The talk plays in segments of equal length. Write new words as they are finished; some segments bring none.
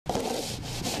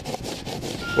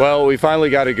Well, we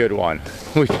finally got a good one.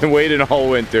 We've been waiting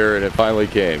all winter and it finally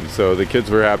came. So the kids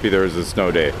were happy there was a snow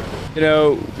day. You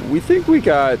know, we think we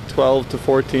got 12 to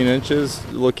 14 inches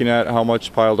looking at how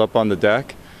much piled up on the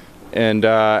deck. And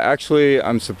actually,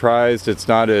 I'm surprised it's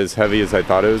not as heavy as I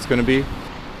thought it was going to be.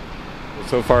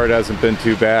 So far, it hasn't been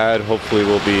too bad. Hopefully,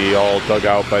 we'll be all dug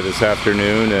out by this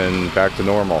afternoon and back to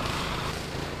normal.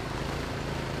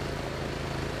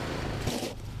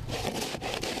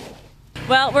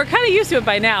 Well, we're kind of used to it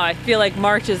by now. I feel like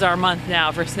March is our month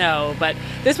now for snow, but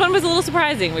this one was a little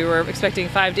surprising. We were expecting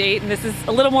 5 to 8, and this is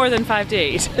a little more than 5 to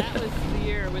 8. That was the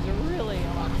year. It was really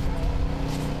a lot.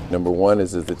 Number one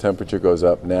is as the temperature goes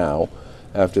up now,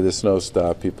 after the snow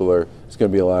stop, there's going to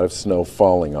be a lot of snow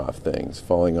falling off things,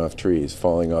 falling off trees,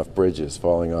 falling off bridges,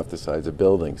 falling off the sides of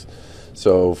buildings.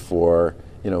 So for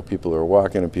people who are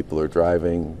walking and people who are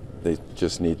driving, they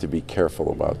just need to be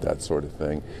careful about that sort of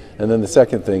thing. And then the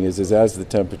second thing is as the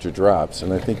temperature drops,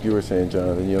 and I think you were saying,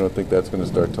 Jonathan, you don't think that's going to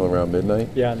start till around midnight?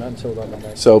 Yeah, not until about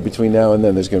midnight. So between now and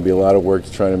then, there's going to be a lot of work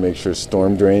to try to make sure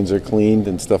storm drains are cleaned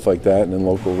and stuff like that, and then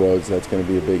local roads, that's going to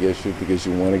be a big issue because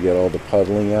you want to get all the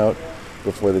puddling out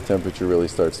before the temperature really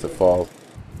starts to fall.